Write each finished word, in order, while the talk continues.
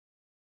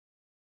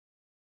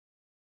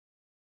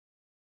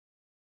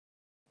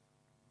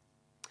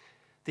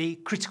The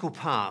critical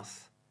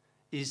path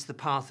is the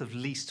path of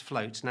least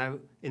float. Now,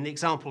 in the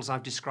examples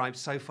I've described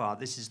so far,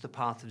 this is the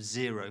path of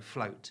zero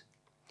float.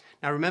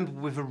 Now remember,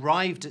 we've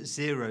arrived at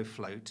zero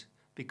float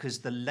because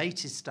the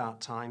latest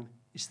start time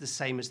is the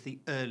same as the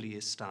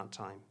earliest start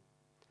time.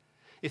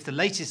 If the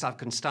latest I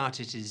can start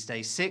it is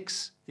day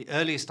 6, the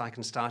earliest I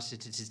can start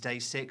it is day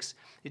 6,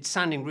 it's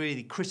sounding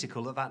really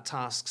critical that that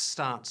task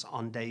starts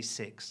on day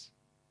 6.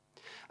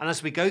 And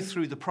as we go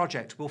through the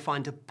project, we'll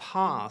find a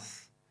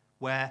path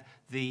where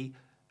the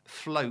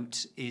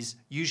float is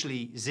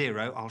usually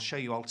 0, I'll show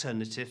you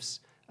alternatives,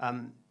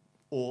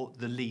 or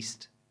the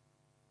least.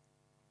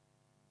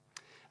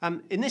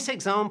 In this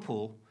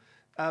example,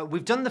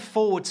 we've done the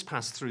forwards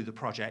pass through the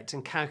project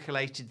and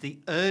calculated the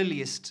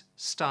earliest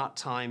start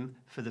time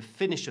for the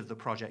finish of the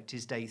project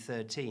is day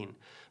 13.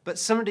 But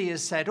somebody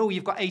has said, oh,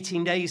 you've got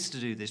 18 days to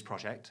do this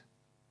project.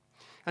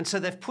 And so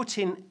they've put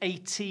in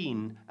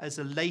 18 as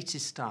the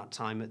latest start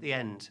time at the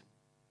end.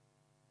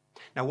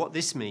 Now what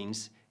this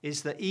means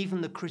is that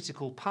even the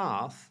critical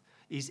path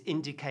is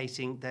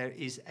indicating there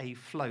is a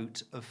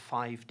float of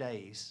 5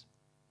 days.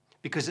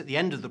 Because at the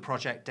end of the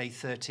project, day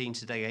 13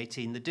 to day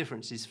 18, the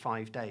difference is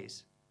 5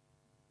 days.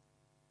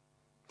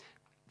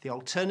 The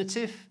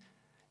alternative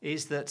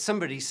is that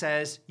somebody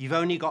says, you've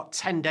only got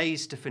 10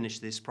 days to finish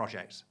this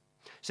project.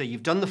 So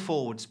you've done the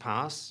forwards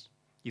pass,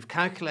 you've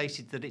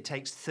calculated that it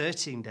takes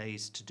 13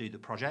 days to do the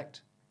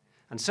project,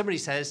 and somebody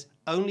says,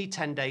 only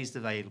 10 days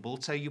available,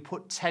 so you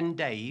put 10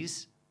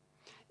 days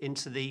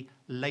into the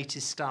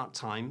latest start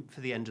time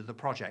for the end of the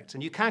project.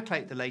 And you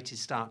calculate the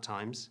latest start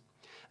times,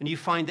 and you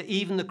find that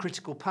even the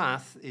critical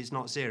path is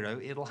not 0,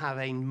 it'll have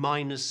a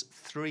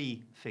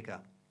 -3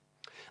 figure.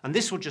 And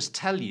this will just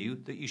tell you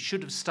that you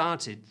should have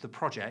started the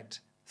project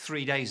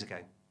 3 days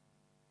ago.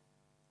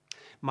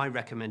 My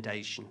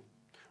recommendation,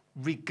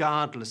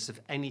 regardless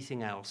of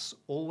anything else,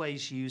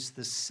 always use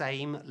the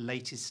same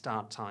latest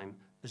start time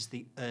as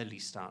the early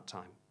start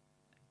time.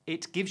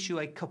 It gives you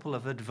a couple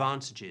of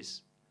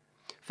advantages.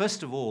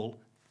 First of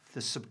all,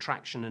 the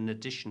subtraction and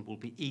addition will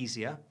be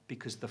easier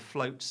because the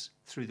floats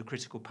through the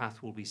critical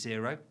path will be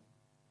 0.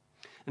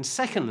 And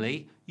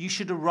secondly, you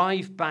should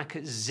arrive back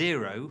at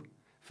 0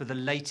 for the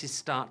latest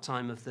start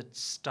time of the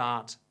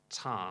start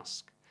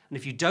task. And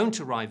if you don't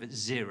arrive at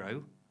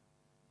 0,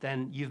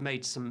 then you've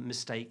made some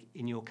mistake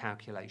in your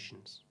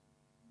calculations.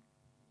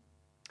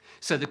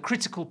 So the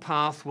critical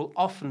path will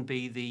often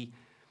be the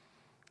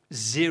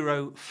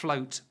 0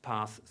 float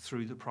path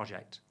through the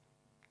project.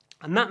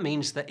 And that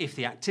means that if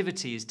the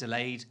activity is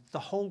delayed, the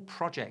whole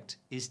project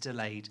is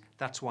delayed.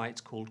 That's why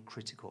it's called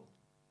critical.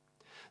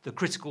 The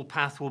critical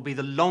path will be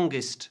the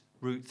longest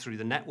route through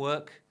the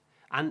network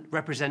and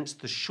represents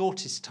the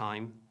shortest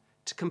time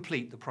to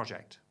complete the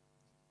project.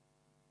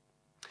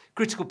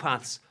 Critical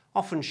paths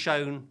often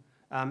shown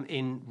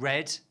in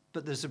red,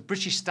 but there's a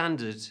British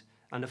standard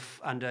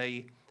and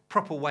a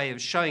proper way of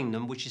showing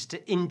them, which is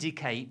to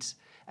indicate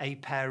a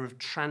pair of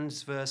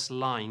transverse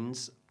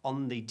lines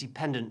on the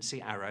dependency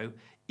arrow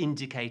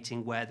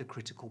indicating where the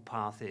critical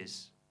path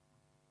is.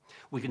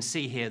 We can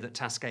see here that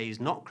task A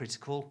is not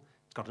critical.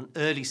 It's got an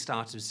early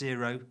start of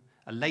 0,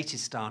 a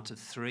latest start of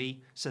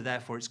 3, so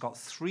therefore it's got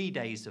 3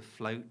 days of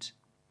float.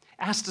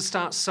 It has to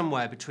start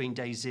somewhere between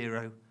day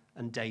 0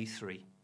 and day 3.